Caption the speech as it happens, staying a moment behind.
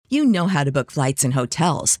You know how to book flights and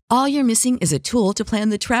hotels. All you're missing is a tool to plan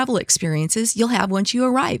the travel experiences you'll have once you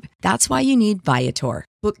arrive. That's why you need Viator.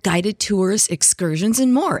 Book guided tours, excursions,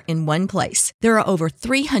 and more in one place. There are over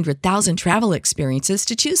 300,000 travel experiences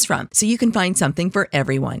to choose from, so you can find something for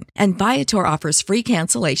everyone. And Viator offers free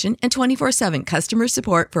cancellation and 24/7 customer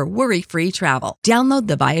support for worry-free travel. Download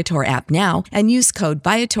the Viator app now and use code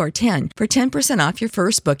Viator10 for 10% off your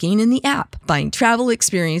first booking in the app. Find travel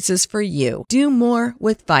experiences for you. Do more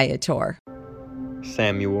with Viator.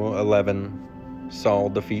 Samuel 11. Saul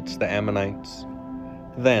defeats the Ammonites.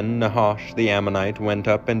 Then Nahash the Ammonite went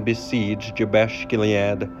up and besieged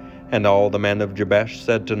Jabesh-Gilead, and all the men of Jabesh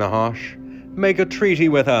said to Nahash, "Make a treaty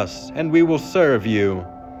with us, and we will serve you."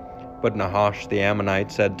 But Nahash the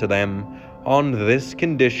Ammonite said to them, "On this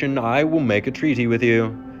condition I will make a treaty with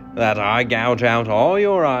you, that I gouge out all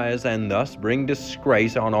your eyes, and thus bring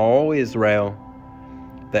disgrace on all Israel."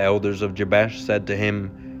 The elders of Jabesh said to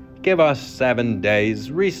him, "Give us 7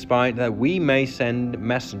 days' respite, that we may send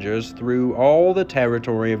messengers through all the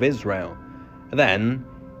territory of Israel. Then,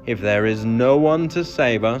 if there is no one to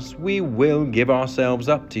save us, we will give ourselves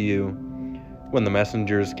up to you." When the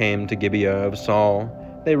messengers came to Gibeah of Saul,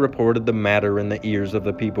 they reported the matter in the ears of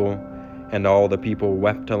the people, and all the people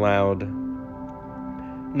wept aloud.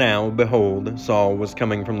 Now, behold, Saul was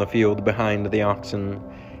coming from the field behind the oxen,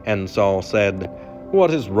 and Saul said,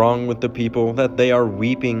 "What is wrong with the people, that they are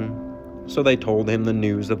weeping?" So they told him the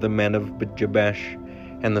news of the men of Jabesh,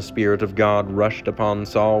 and the Spirit of God rushed upon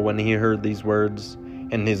Saul when he heard these words,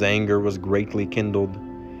 and his anger was greatly kindled.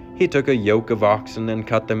 He took a yoke of oxen and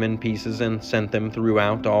cut them in pieces and sent them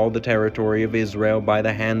throughout all the territory of Israel by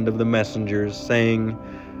the hand of the messengers, saying,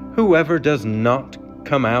 "Whoever does not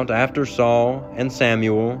come out after Saul and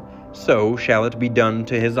Samuel, so shall it be done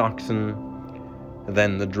to his oxen."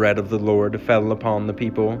 Then the dread of the Lord fell upon the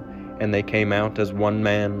people, and they came out as one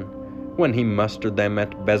man. When he mustered them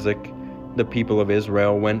at Bezek, the people of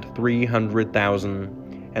Israel went 300,000,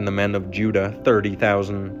 and the men of Judah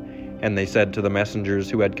 30,000. And they said to the messengers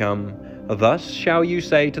who had come, "Thus shall you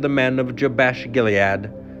say to the men of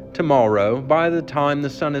Jabesh-Gilead, Tomorrow, by the time the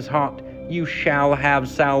sun is hot, you shall have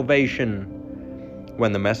salvation."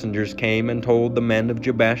 When the messengers came and told the men of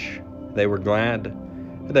Jabesh, they were glad.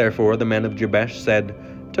 Therefore the men of Jabesh said,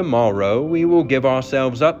 "Tomorrow we will give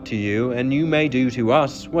ourselves up to you, and you may do to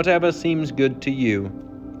us whatever seems good to you."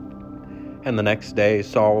 And the next day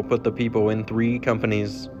Saul put the people in 3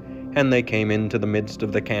 companies, and they came into the midst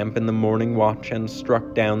of the camp in the morning watch and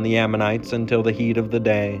struck down the Ammonites until the heat of the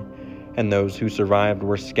day, and those who survived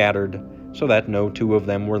were scattered, so that no 2 of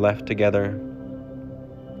them were left together.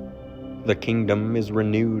 The kingdom is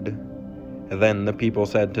renewed. Then the people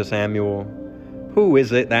said to Samuel, "Who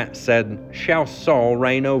is it that said, 'Shall Saul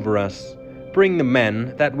reign over us?' Bring the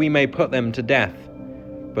men, that we may put them to death."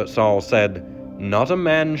 But Saul said, "Not a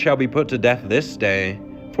man shall be put to death this day,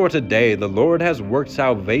 for today the Lord has worked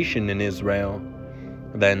salvation in Israel."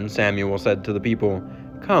 Then Samuel said to the people,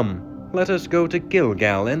 "Come, let us go to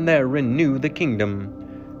Gilgal, and there renew the kingdom."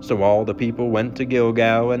 So all the people went to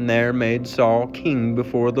Gilgal, and there made Saul king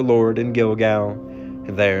before the Lord in Gilgal.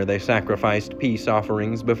 There they sacrificed peace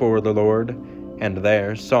offerings before the Lord, and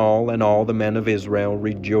there Saul and all the men of Israel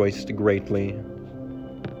rejoiced greatly.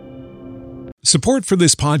 Support for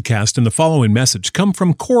this podcast and the following message come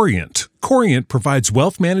from Corient. Corient provides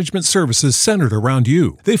wealth management services centered around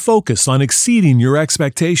you. They focus on exceeding your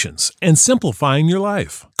expectations and simplifying your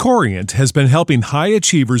life. Corient has been helping high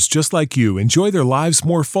achievers just like you enjoy their lives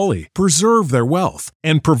more fully, preserve their wealth,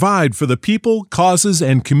 and provide for the people, causes,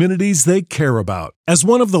 and communities they care about. As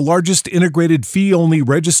one of the largest integrated fee-only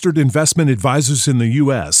registered investment advisors in the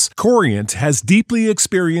U.S., Corient has deeply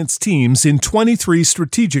experienced teams in 23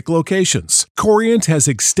 strategic locations. Corient has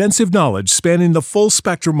extensive knowledge spanning the full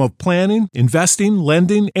spectrum of planning, investing,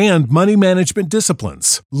 lending, and money management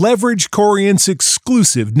disciplines. Leverage Corient's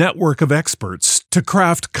exclusive network of experts to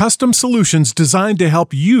craft custom solutions designed to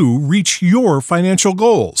help you reach your financial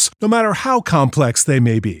goals, no matter how complex they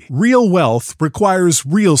may be. Real wealth requires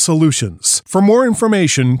real solutions. For more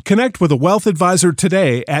information, connect with a wealth advisor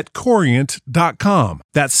today at Corient.com.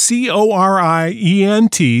 That's Corient.com.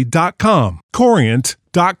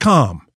 Corient.com.